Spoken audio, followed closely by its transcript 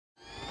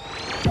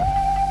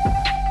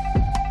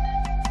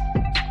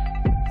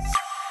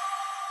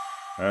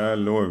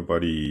Hello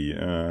everybody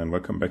and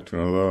welcome back to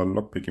another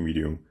lockpicking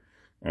video.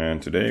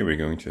 And today we're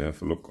going to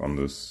have a look on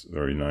this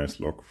very nice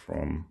lock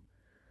from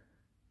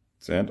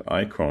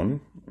ZIKON.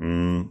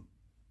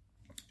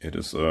 It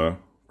is a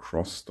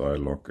cross style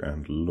lock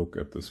and look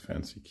at this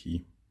fancy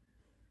key.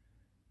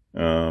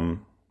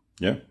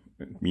 Yeah,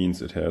 it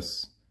means it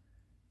has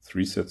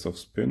 3 sets of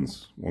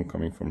spins, one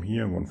coming from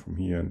here, one from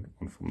here and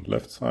one from the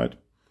left side.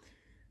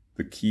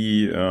 The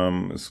key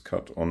is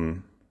cut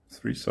on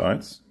 3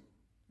 sides.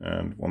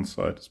 And one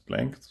side is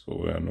blank,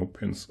 so there are no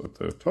pins at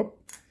the top.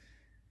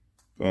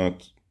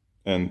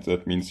 And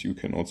that means you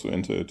can also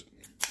enter it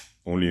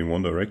only in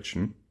one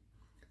direction.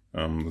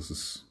 This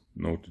is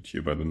noted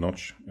here by the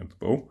notch at the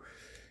bow.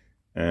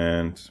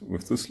 And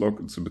with this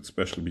lock it's a bit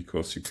special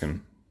because you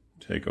can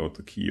take out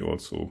the key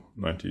also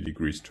 90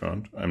 degrees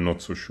turned. I'm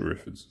not so sure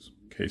if it's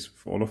the case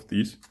with all of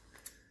these,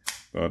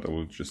 but I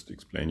will just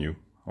explain you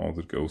how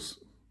that goes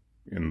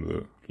in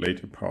the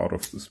later part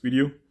of this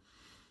video.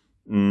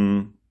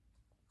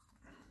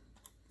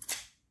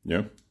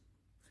 Yeah,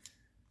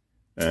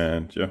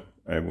 and yeah,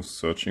 I was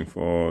searching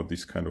for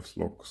these kind of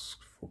locks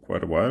for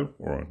quite a while,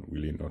 or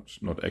really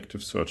not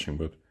active searching,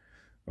 but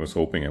I was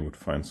hoping I would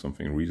find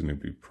something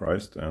reasonably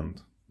priced, and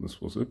this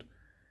was it.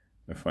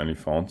 I finally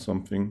found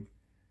something,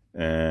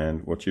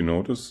 and what you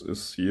notice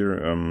is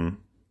here,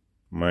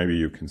 maybe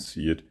you can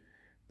see it,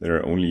 there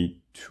are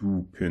only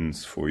 2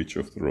 pins for each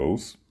of the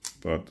rows,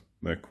 but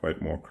there are quite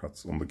more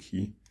cuts on the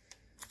key,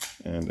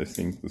 and I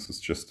think this is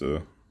just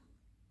a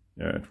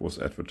it was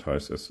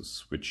advertised as a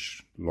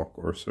switch lock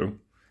or so,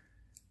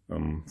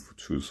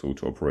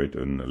 to operate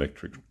an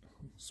electric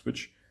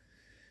switch.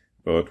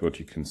 But what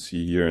you can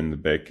see here in the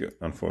back,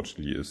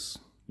 unfortunately, is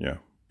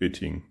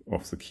bitting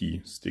of the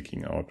key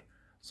sticking out.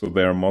 So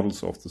there are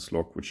models of this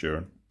lock which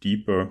are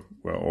deeper,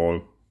 where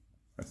all,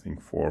 I think,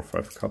 4 or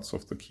 5 cuts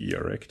of the key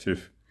are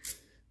active.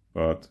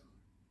 But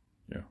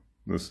yeah,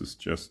 this is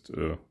just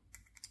a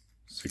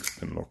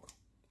 6-pin lock.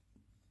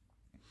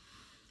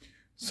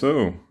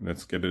 So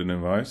let's get it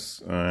in vise,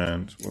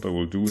 and what I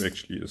will do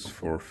actually is,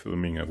 for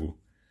filming, I will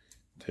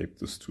tape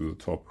this to the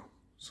top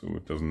so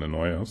it doesn't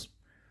annoy us,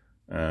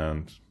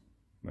 and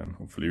then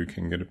hopefully we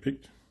can get it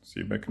picked.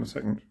 See you back in a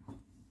second.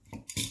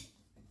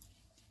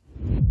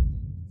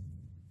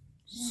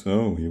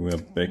 So here we are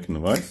back in the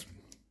vise,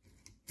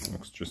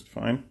 looks just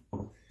fine,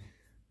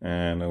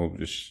 and I will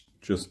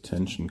just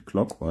tension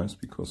clockwise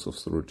because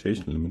of the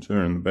rotation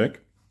limiter in the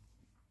back,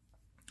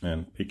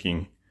 and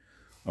picking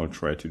I'll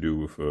try to do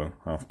with a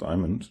half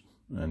diamond,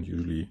 and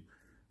usually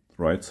the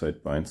right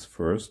side binds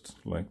first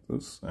like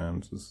this,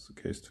 and this is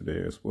the case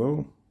today as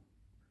well.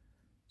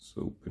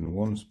 So pin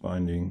 1 is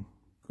binding,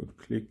 good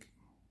click,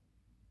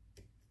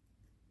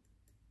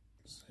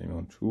 same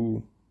on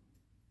 2,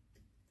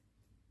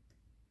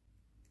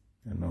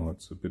 and now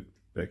it's a bit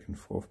back and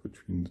forth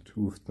between the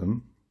 2 of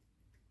them,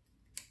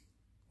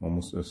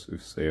 almost as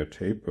if they are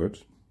tapered.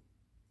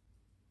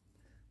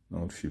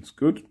 Now it feels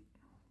good.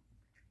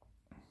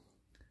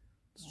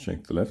 Let's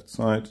check the left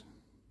side.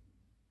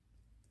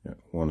 Yeah,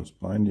 1 is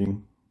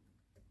binding,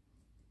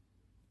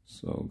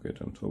 so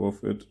get on top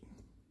of it.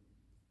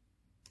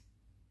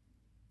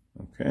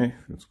 Okay,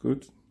 feels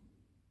good.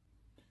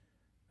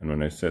 And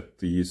when I set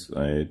these,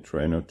 I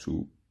try not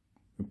to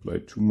apply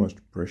too much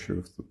pressure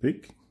with the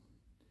pick,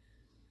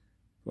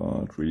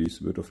 but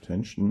release a bit of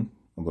tension,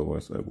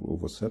 otherwise I will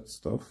overset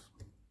stuff.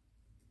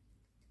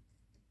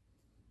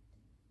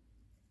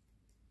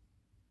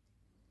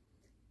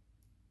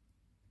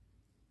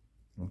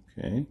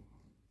 Okay,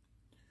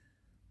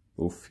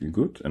 both feel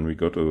good, and we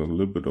got a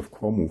little bit of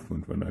core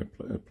movement when I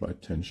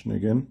applied tension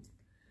again.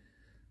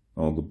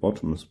 Now the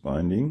bottom is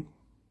binding,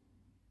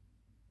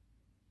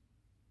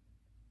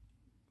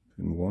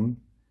 pin 1,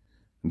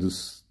 and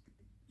this,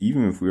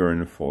 even if we are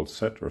in a false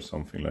set or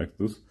something like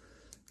this,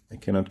 I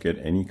cannot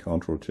get any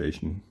counter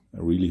rotation.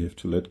 I really have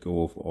to let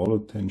go of all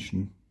the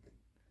tension.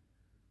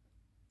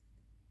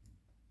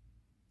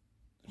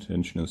 The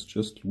tension is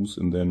just loose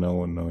in there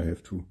now, and now I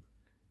have to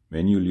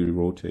manually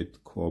rotate the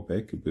core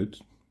back a bit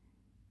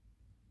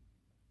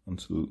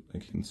until I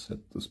can set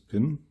this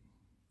pin,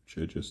 which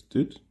I just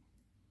did.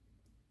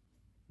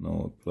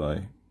 Now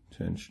apply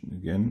tension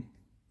again.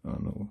 Oh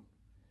no,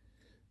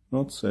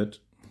 not set.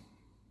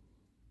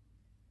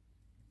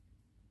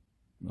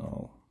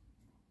 Now.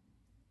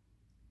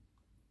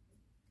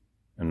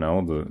 And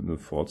now the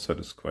fourth set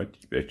is quite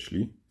deep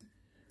actually.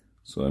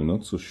 So I'm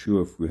not so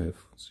sure if we have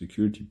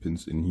security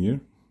pins in here.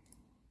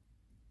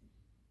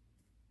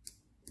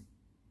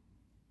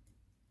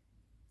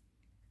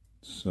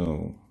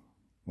 So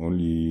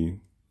only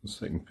the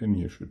second pin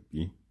here should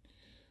be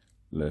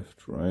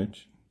left, right.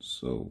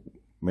 So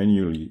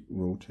manually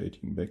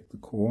rotating back the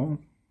core.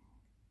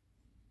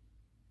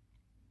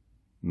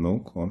 No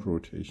counter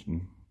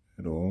rotation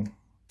at all.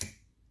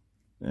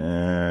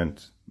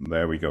 And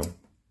there we go.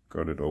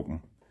 Got it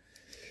open.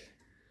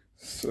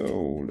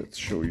 So let's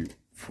show you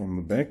from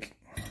the back.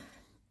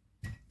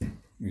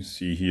 You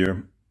see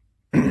here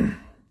the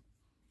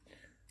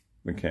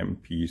cam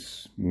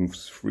piece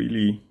moves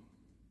freely.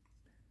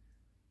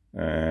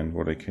 And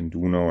what I can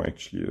do now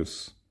actually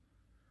is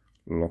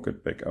lock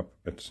it back up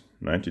at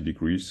 90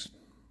 degrees.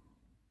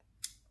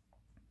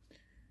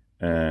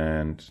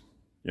 And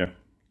yeah,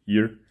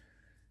 here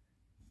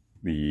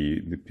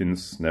the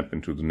pins snap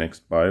into the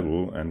next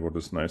Bible, and what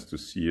is nice to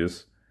see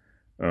is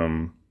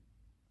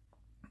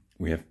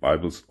we have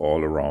Bibles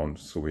all around.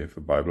 So we have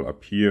a Bible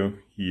up here,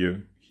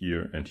 here,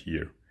 here, and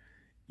here.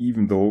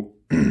 Even though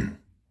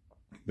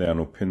there are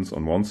no pins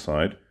on one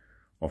side,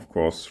 of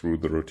course, through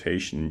the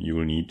rotation, you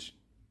will need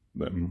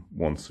them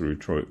once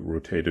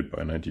rotated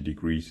by 90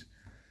 degrees.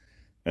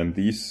 And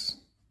these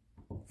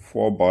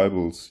 4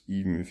 Bibles,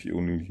 even if you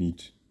only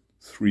need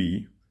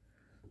 3,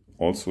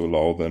 also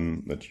allow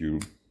then that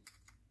you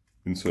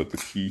insert the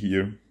key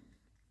here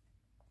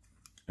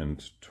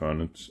and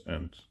turn it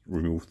and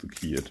remove the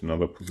key at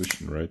another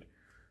position, right?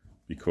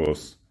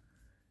 Because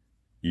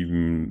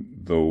even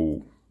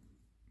though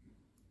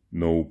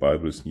no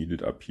Bible is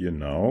needed up here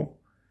now,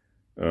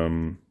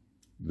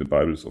 the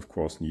Bible is of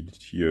course needed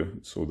here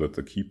so that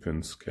the key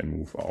pins can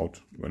move out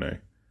when I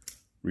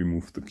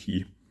remove the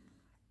key.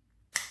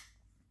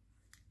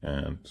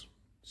 And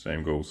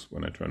same goes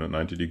when I turn it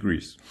 90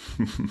 degrees.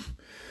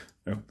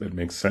 Yeah, that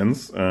makes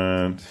sense,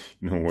 and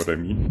you know what I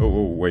mean.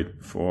 Oh, wait,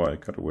 before I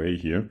cut away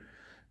here.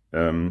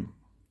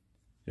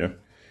 Yeah,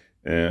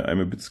 I'm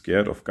a bit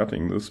scared of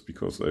cutting this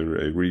because I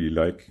really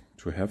like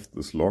to have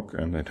this lock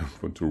and I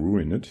don't want to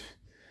ruin it.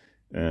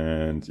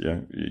 And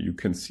yeah, you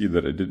can see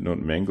that I did not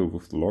mangle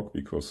with the lock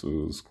because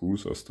the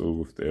screws are still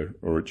with their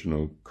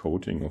original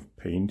coating of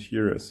paint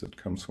here as it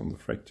comes from the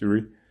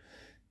factory.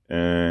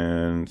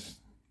 And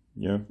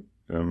yeah,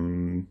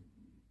 I'm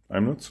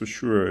not so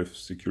sure if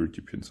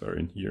security pins are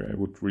in here. I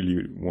would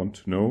really want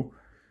to know,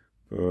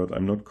 but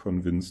I'm not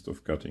convinced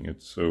of cutting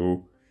it.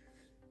 So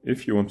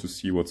if you want to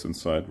see what's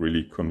inside,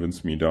 really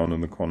convince me down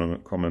in the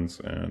comments,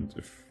 and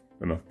if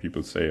enough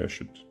people say I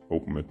should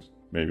open it,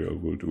 maybe I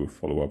will do a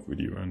follow-up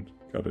video and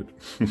cut it.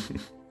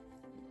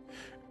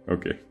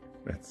 Okay,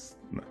 that's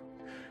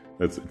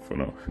it for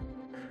now.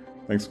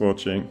 Thanks for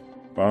watching.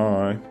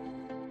 Bye.